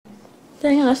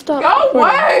Dang, I stopped. Go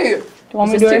away! Do you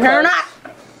want me to do it here or not?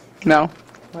 No.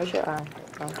 Where's your eye?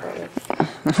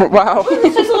 Wow.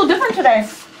 It's just a little different today.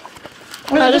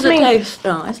 How does it taste?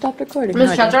 No, I stopped recording.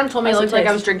 Miss Chetron told me it looked like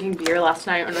I was drinking beer last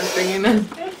night when I was drinking this.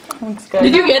 Looks good.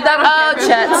 Did you get that? Oh,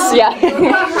 Chet's, yeah.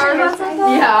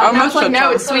 Yeah, and I was like,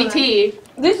 no, it's sweet tea.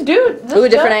 This dude. Ooh,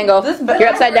 different angle. You're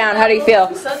upside down. How do you feel?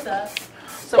 Who said that?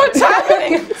 What's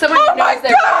happening? Someone Oh my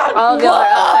God! All of y'all are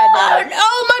upside down.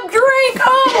 Oh, my drink!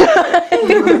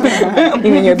 Oh!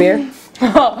 You mean your beer?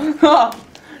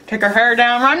 Take her hair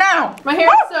down right now. My hair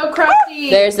is so crusty.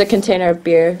 There's the container of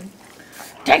beer.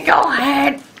 Take your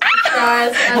head.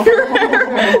 Guys,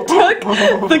 Took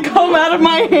the comb out of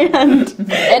my hand.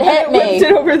 It hit Whipped me.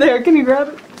 it over there. Can you grab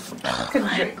it? Could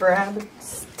you grab it?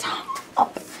 Stop. I'm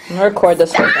gonna record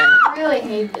this whole thing. I really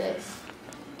hate this.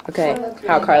 Okay,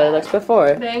 how Carly looks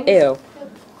before. Thanks. Ew.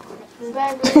 This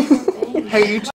bag really smells bad. Hey, you